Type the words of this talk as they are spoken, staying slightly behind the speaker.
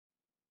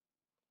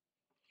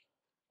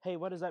Hey,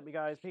 what is up, you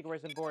guys? Peak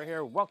Racing 4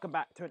 here. Welcome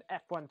back to an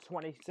F1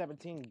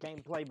 2017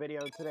 gameplay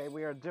video. Today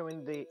we are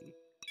doing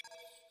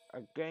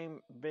a game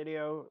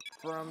video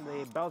from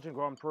the Belgian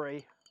Grand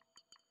Prix.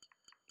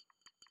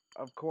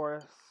 Of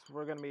course,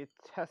 we're going to be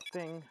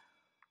testing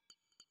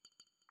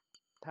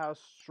how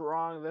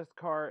strong this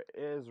car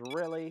is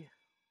really.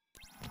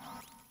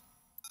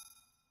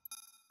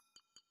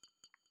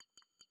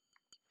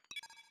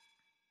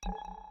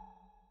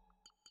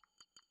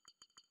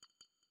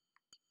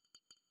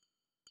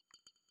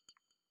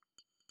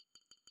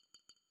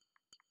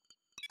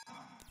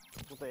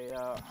 With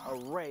a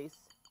race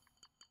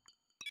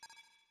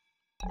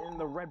in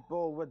the Red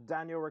Bull with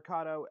Daniel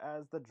Ricciardo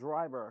as the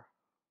driver.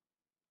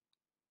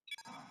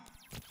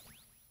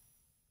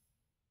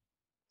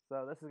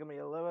 So this is going to be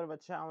a little bit of a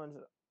challenge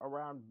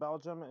around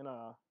Belgium in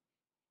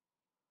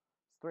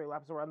 3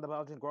 laps around the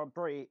Belgian Grand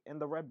Prix in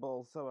the Red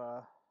Bull.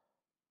 So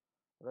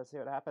let's see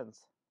what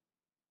happens.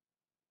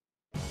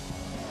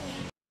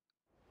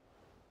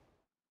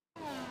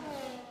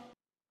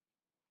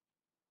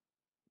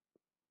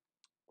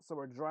 So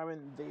we're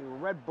driving the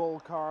Red Bull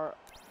car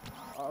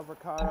of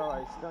Ricciardo.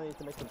 I still need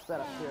to make some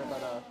setups here, but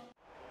here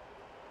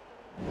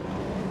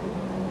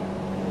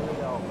we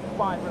go.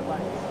 5 red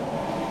lights.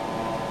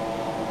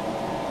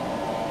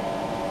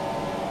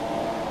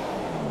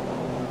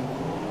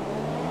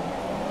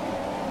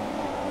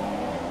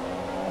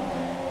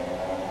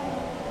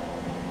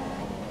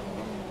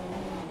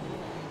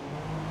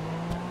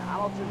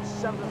 Hamilton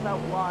shoved us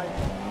out wide.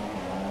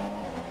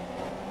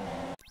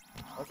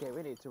 Okay,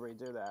 we need to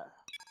redo that.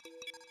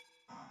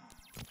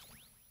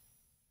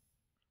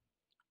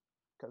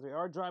 Because we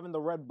are driving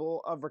the Red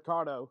Bull of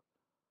Ricciardo.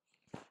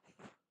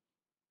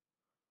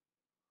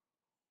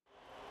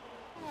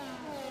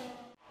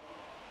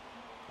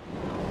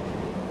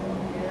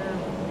 Here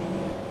we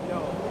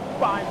go.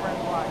 5 red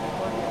flags.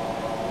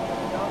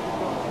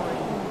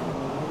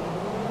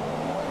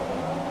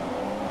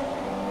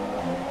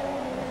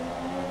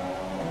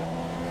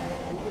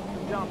 He gets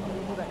the jump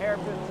into the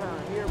hairpin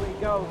turn. Here we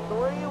go.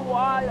 3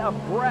 wide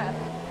abreast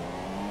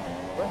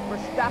with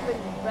Verstappen,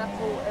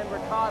 Vettel, and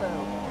Ricciardo.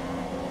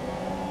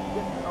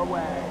 Gets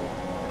away.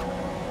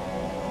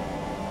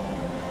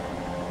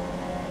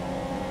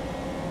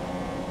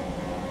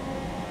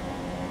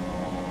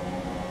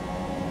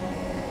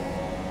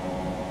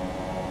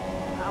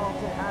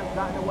 Hamilton has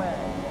gotten away.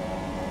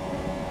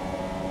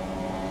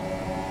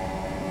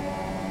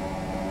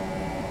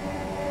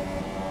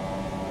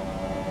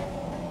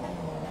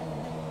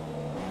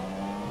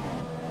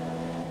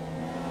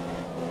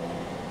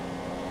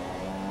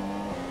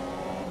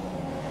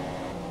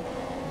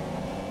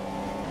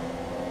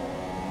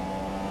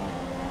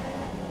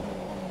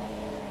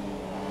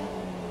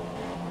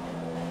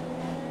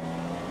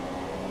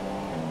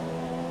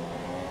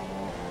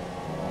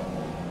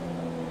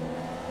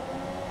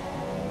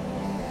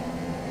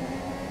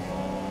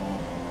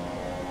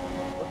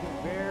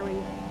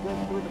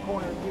 Through the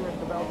corners here at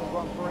the Belgian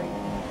Grand Prix.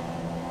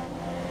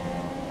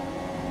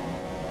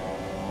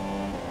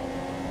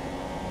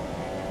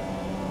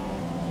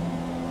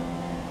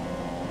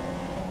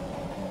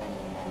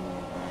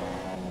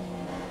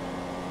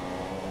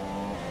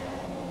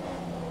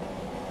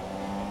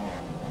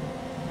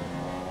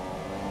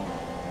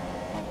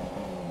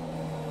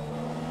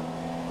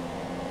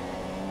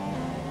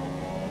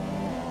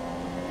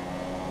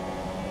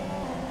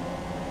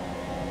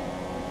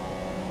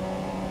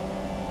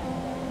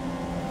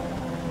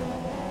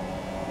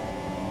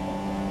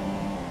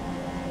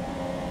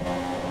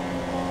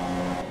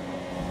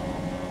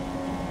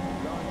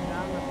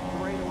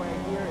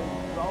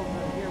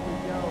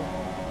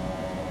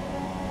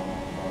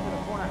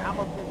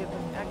 Hamilton gets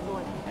an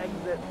excellent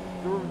exit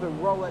through the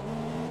Rolex.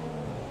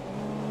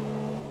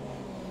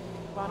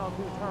 Final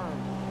 2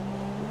 turns.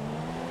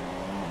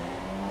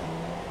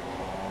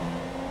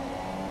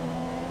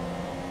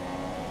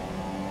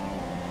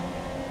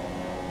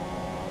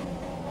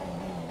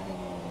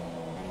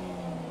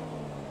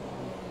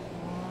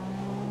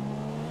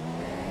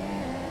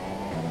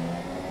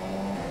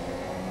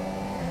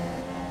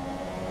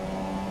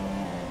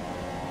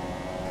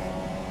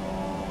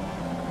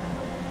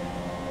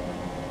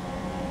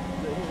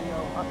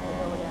 Up the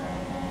hill again.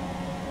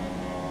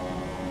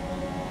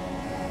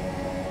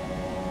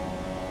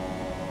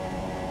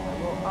 I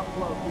will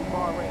upload the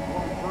Bahrain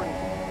Grand Prix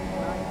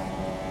tonight.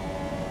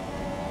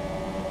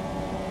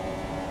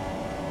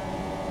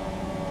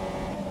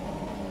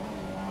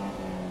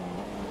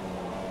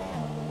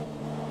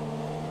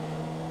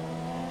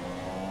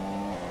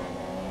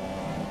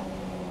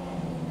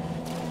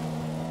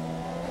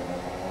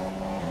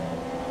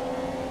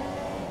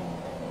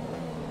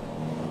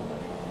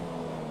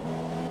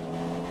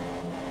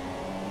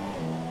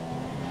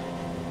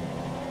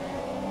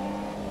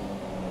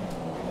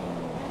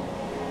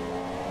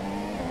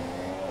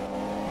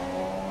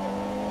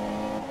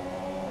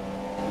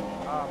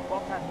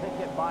 Bottas did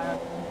get by us.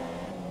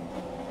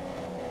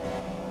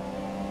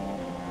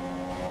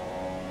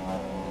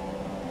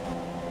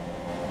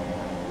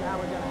 Now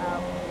we're going to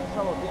have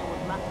trouble dealing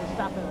with Max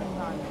Verstappen this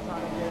time,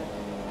 trying to get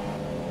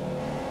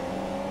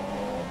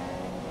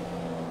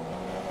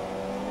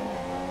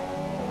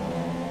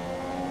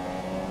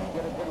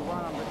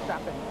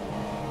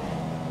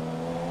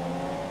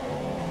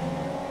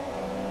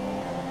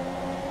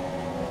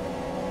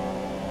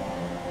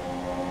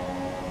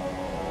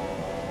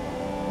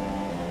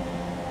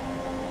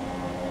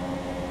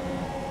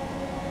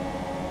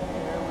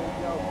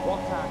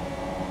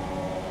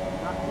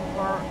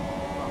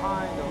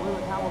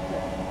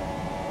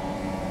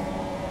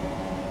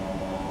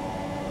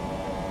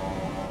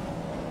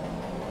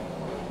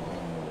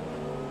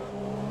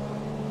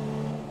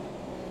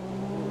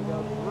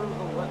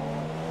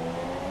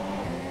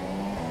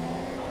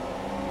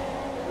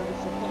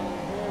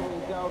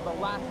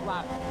last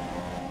lap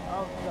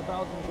of the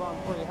Belgian Grand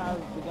Prix has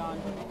begun.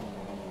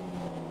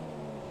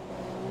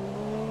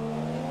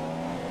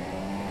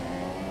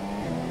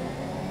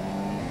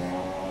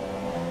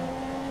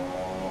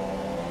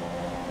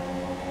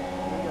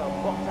 Here we go,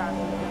 Bottas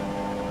is going to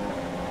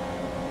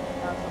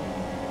have some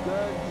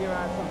good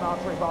DRS from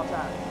Valtteri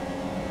Bottas.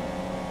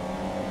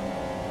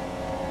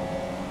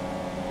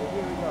 So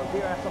here we go,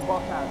 DRS from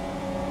Bottas.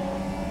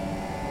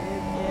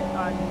 Is it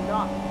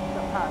enough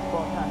to pass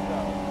Bottas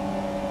though?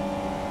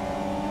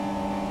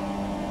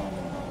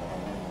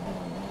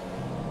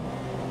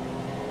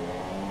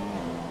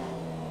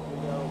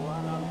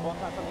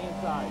 Bottas on the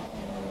inside.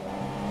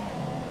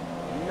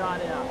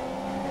 Not enough.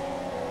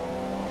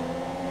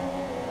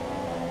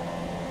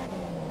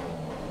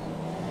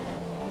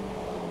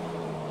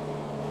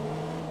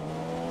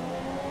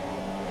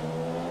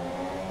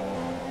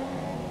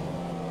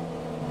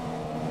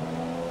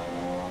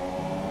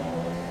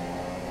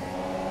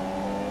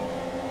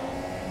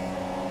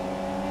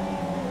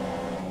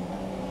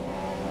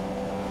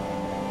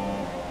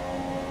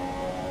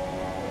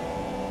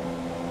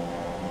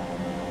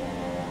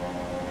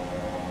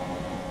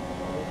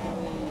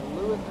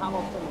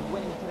 Hamilton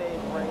winning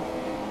today's race.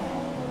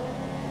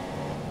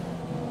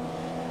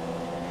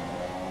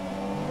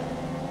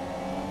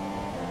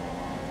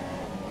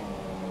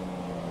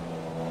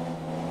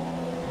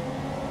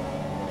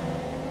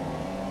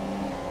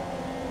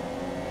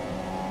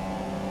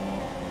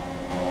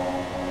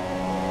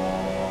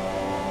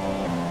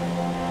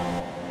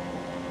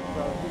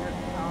 So here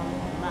comes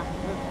Max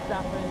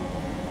Verstappen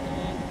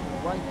and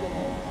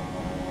Raikkonen.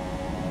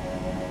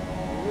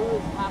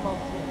 Lewis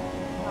Hamilton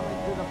coming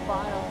to the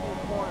final few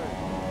corners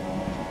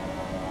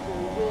to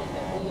win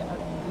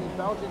the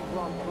Belgian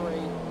Grand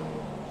Prix.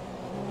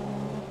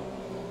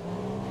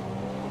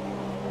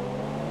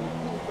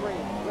 P3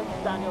 with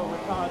Daniel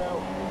Ricciardo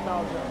in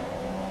Belgium.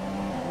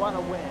 What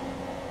a win.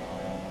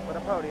 With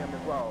a podium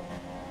as well.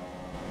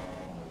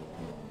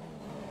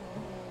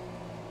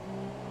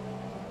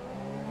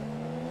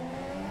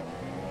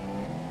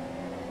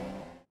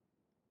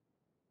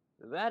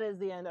 That is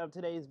the end of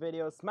today's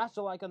video. Smash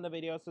a like on the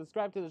video,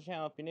 subscribe to the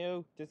channel if you're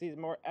new to see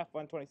more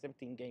F1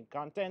 2017 game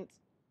content.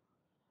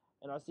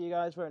 And I'll see you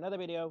guys for another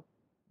video.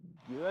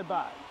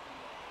 Goodbye.